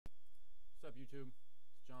YouTube?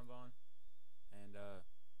 It's John Vaughn, and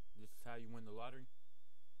this is how you win the lottery.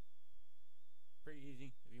 Pretty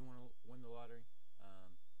easy if you want to win the lottery.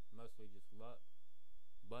 Mostly just luck,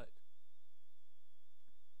 but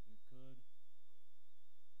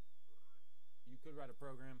you could write a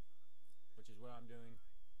program, which is what I'm doing,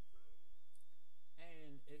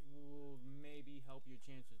 and it will maybe help your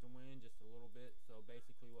chances to win just a little bit. So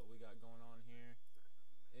basically what we got going on here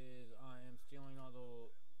is I am stealing all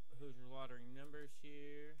the Hoosier Lottery numbers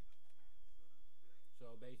here.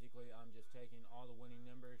 So basically I'm just taking all the winning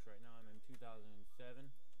numbers. Right now I'm in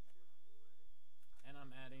 2007, and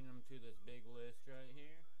I'm adding them to this big list right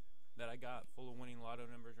here that I got full of winning lotto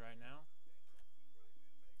numbers right now.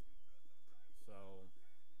 So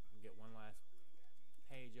get one last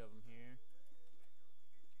page of them here.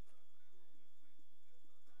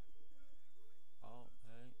 Oh,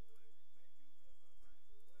 hey.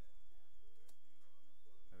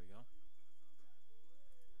 There we go.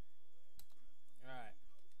 Alright.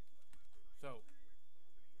 So,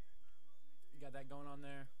 got that going on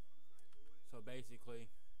there. So basically,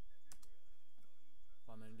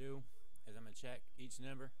 what I'm going to do is I'm going to check each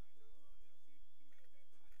number.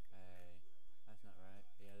 Hey, that's not right.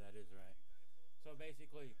 Yeah, that is right. So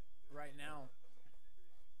basically, right now,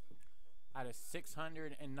 out of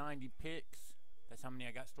 690 picks, that's how many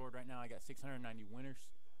I got stored right now. I got 690 winners.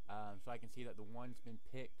 So I can see that the one's been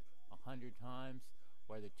picked 100 times,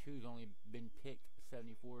 where the two's only been picked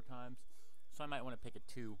 74 times. So I might want to pick a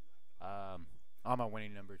 2. All my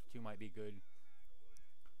winning numbers, 2 might be good.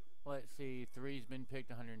 Let's see, 3's been picked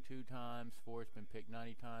 102 times, 4's been picked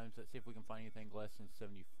 90 times. Let's see if we can find anything less than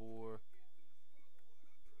 74.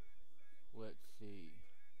 Let's see.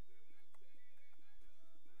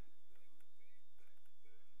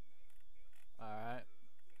 Alright.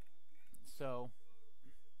 So,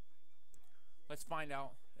 let's find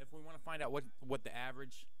out. If we want to find out what the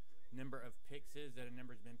average number of picks is that a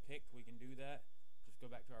number's been picked, we can do that. Just go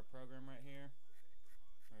back to our program right here.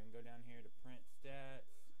 We're going to go down here to print stats,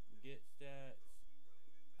 get stats,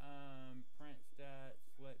 print stats.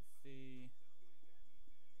 Let's see.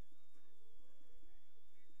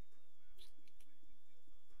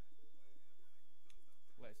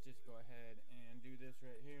 Let's just go ahead and do this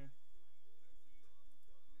right here.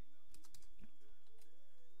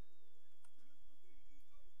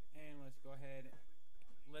 And let's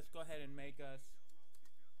go ahead and make us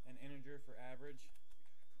an integer for average.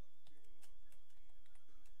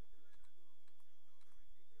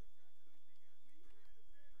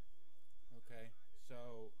 Okay,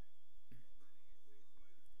 so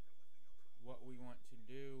what we want to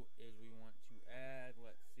do is we want to add,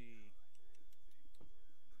 let's see,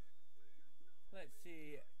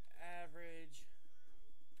 average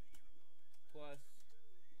plus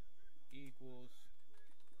equals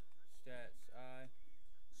stats I.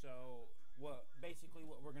 So basically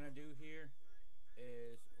what we're gonna do here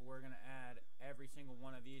is we're gonna add every single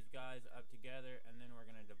one of these guys up together, and then we're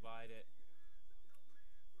gonna divide it.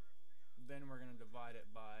 Then we're gonna divide it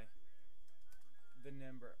by the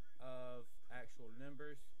number of actual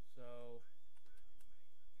numbers. So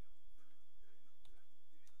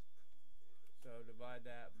divide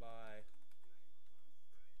that by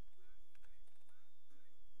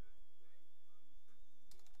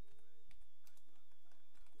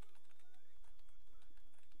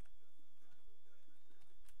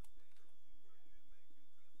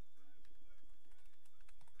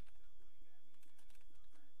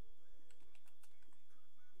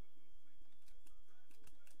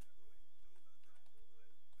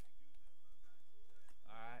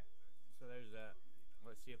so there's that.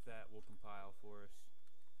 Let's see if that will compile for us.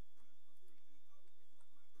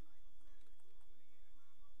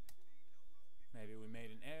 Maybe we made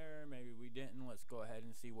an error, maybe we didn't. Let's go ahead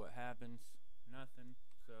and see what happens. Nothing.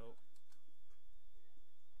 So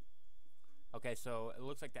okay, so it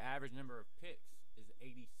looks like the average number of picks is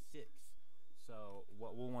 86. So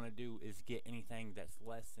what we'll want to do is get anything that's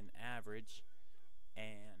less than average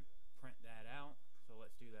and print that out. So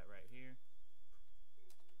let's do that right here.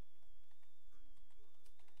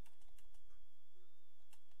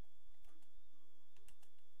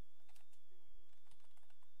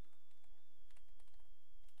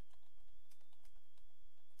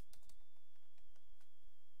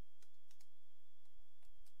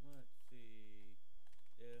 Let's see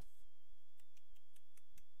if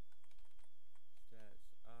stats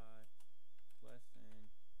I less than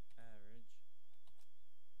average.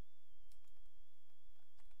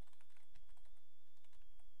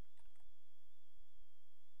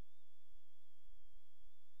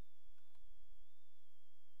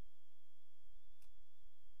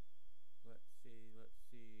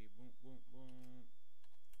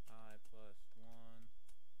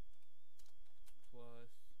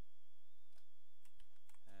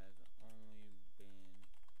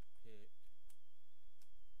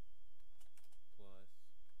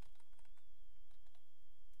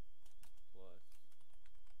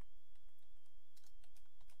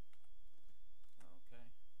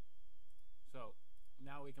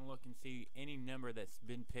 we can look and see any number that's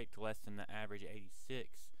been picked less than the average 86.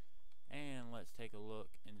 And let's take a look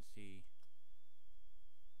and see.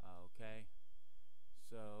 Okay,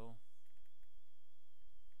 so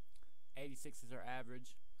 86 is our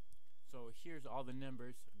average. So here's all the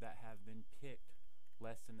numbers that have been picked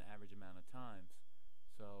less than the average amount of times.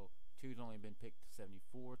 So 2's only been picked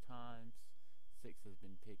 74 times, 6 has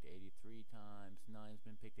been picked 83 times, 9's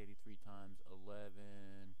been picked 83 times,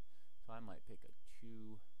 11. So I might pick a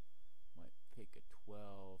 2, might pick a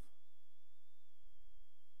 12,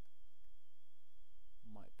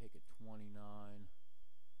 might pick a 29,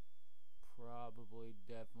 probably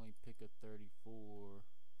definitely pick a 34,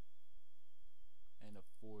 and a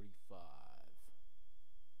 45.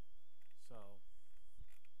 So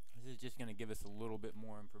this is just going to give us a little bit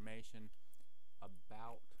more information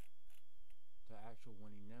about the actual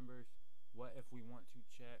winning numbers. What if we want to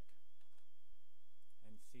check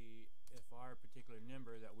and see if our particular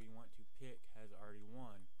number that we want to pick has already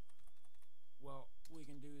won? Well, we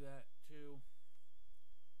can do that too.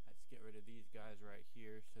 Let's get rid of these guys right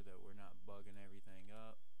here so that we're not bugging everything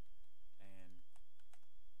up and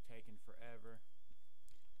taking forever.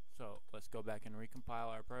 So let's go back and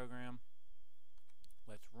recompile our program.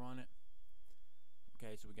 Let's run it.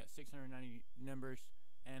 Okay, so we got 690 numbers,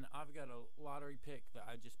 and I've got a lottery pick that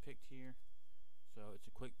I just picked here. So it's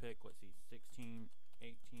a quick pick. Let's see, 16,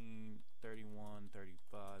 18, 31,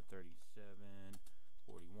 35, 37,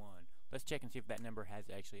 41. Let's check and see if that number has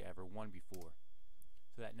actually ever won before.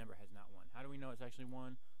 So that number has not won. How do we know it's actually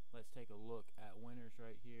won? Let's take a look at winners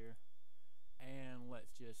right here, and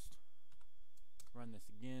let's just run this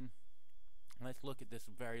again. Let's look at this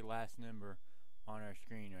very last number on our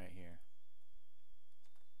screen right here.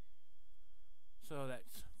 So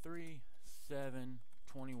that's 3, 7,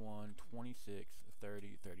 21, 26,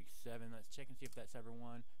 30, 37. Let's check and see if that's ever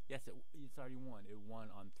won. Yes, it's already won. It won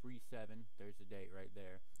on 3/7. There's the date right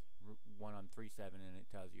there. Won on 3/7, and it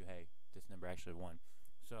tells you, hey, this number actually won.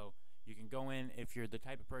 So you can go in, if you're the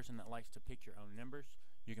type of person that likes to pick your own numbers,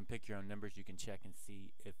 you can pick your own numbers. You can check and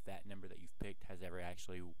see if that number that you've picked has ever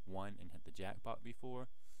actually won and hit the jackpot before.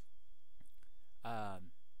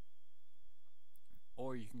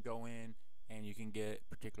 Or you can go in and you can get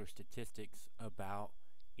particular statistics about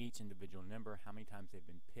each individual number, how many times they've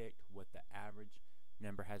been picked, what the average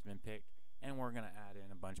number has been picked, and we're going to add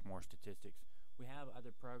in a bunch more statistics. We have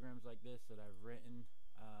other programs like this that I've written,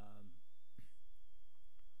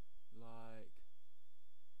 like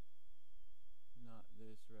not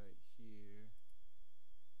this right here,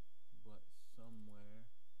 but somewhere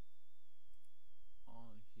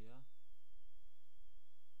on here.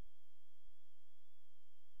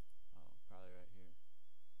 Oh, probably right here.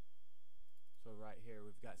 So right here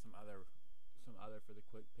we've got some other for the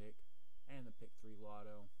quick pick and the pick 3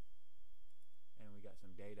 lotto, and we got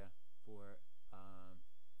some data for it.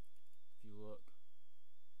 If you look,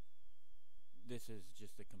 this is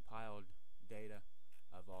just the compiled data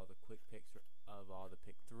of all the quick picks of all the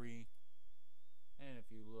pick 3, and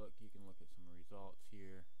if you look, you can look at some results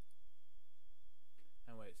here,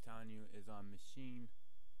 and what it's telling you is on machine,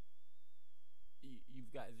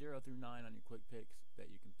 you've got 0 through 9 on your quick picks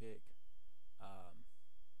that you can pick.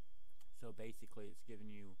 So basically it's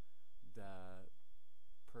giving you the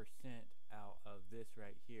percent out of this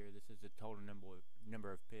right here. This is the total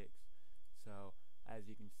number of picks. So as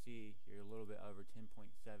you can see, you're a little bit over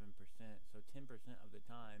 10.7%. So 10% of the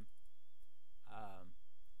time,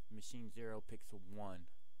 machine 0 picks a 1.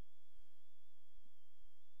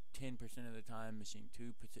 10% of the time, machine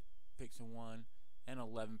 2 picks a 1, and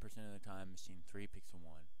 11% of the time, machine 3 picks a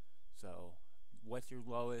 1. So what's your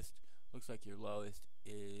lowest? Looks like your lowest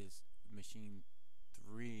is machine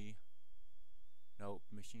 3. Nope,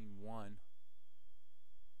 machine 1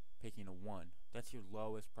 picking a 1. That's your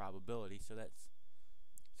lowest probability. So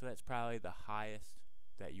that's probably the highest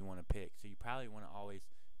that you want to pick. So you probably want to always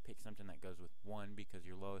pick something that goes with 1, because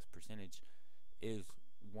your lowest percentage is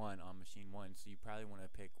 1 on machine 1. So you probably want to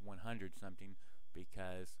pick 100 something,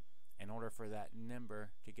 because in order for that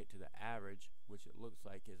number to get to the average, which it looks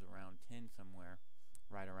like is around 10 somewhere,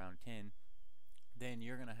 right around 10, then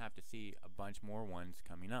you're going to have to see a bunch more 1s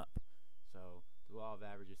coming up. So the law of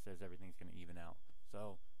averages says everything's going to even out.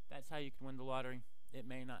 So that's how you can win the lottery. It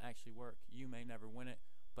may not actually work. You may never win it,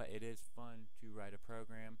 but it is fun to write a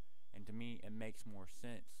program, and to me it makes more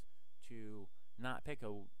sense to not pick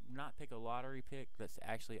a lottery pick that's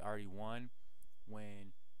actually already won,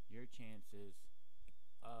 when your chances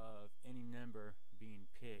of any number being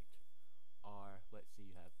picked are, let's see,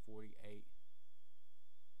 you have 48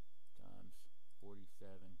 times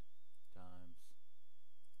 47 times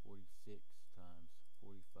 46 times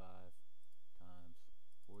 45 times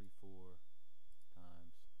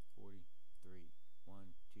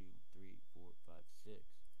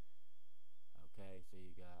see,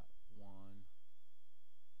 you got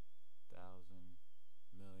 1,000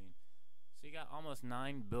 million. So you got almost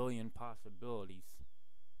 9 billion possibilities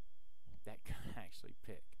that could actually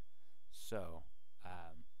pick. So,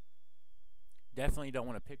 definitely don't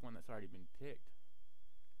want to pick one that's already been picked.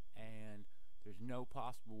 And there's no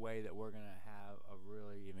possible way that we're going to have a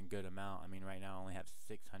really even good amount. I mean, right now I only have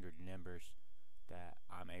 600 numbers that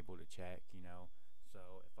I'm able to check, you know.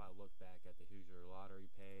 So if I look back at the Hoosier Lottery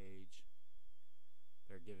page,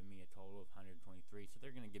 they're giving me a total of 123. So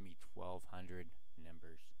they're going to give me 1,200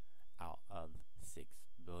 numbers out of 6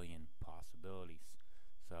 billion possibilities.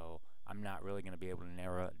 So I'm not really going to be able to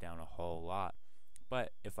narrow it down a whole lot.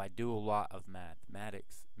 But if I do a lot of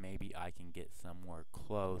mathematics, maybe I can get somewhere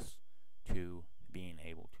close to being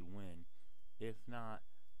able to win. If not,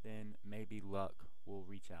 then maybe luck will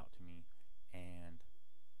reach out to me and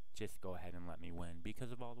just go ahead and let me win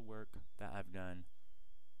because of all the work that I've done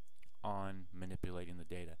on manipulating the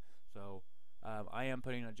data. So I am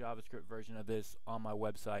putting a JavaScript version of this on my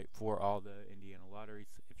website for all the Indiana lotteries.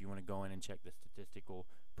 If you want to go in and check the statistical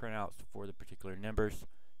printouts for the particular numbers,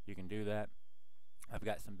 you can do that. I've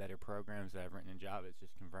got some better programs that I've written in Java. It's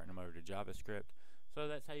just converting them over to JavaScript. So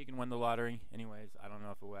that's how you can win the lottery. Anyways, I don't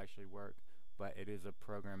know if it will actually work, but it is a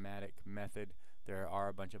programmatic method. There are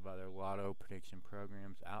a bunch of other lotto prediction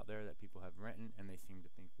programs out there that people have written and they seem to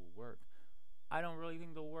think will work. I don't really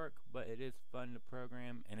think they'll work, but it is fun to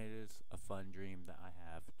program, and it is a fun dream that I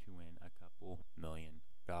have to win a couple $1 million.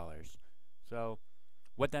 So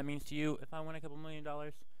what that means to you, if I win a couple $1 million,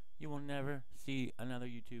 you will never see another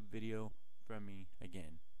YouTube video from me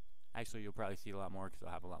again. Actually, you'll probably see a lot more because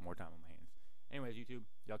I'll have a lot more time on my hands. Anyways, YouTube,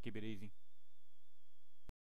 y'all keep it easy.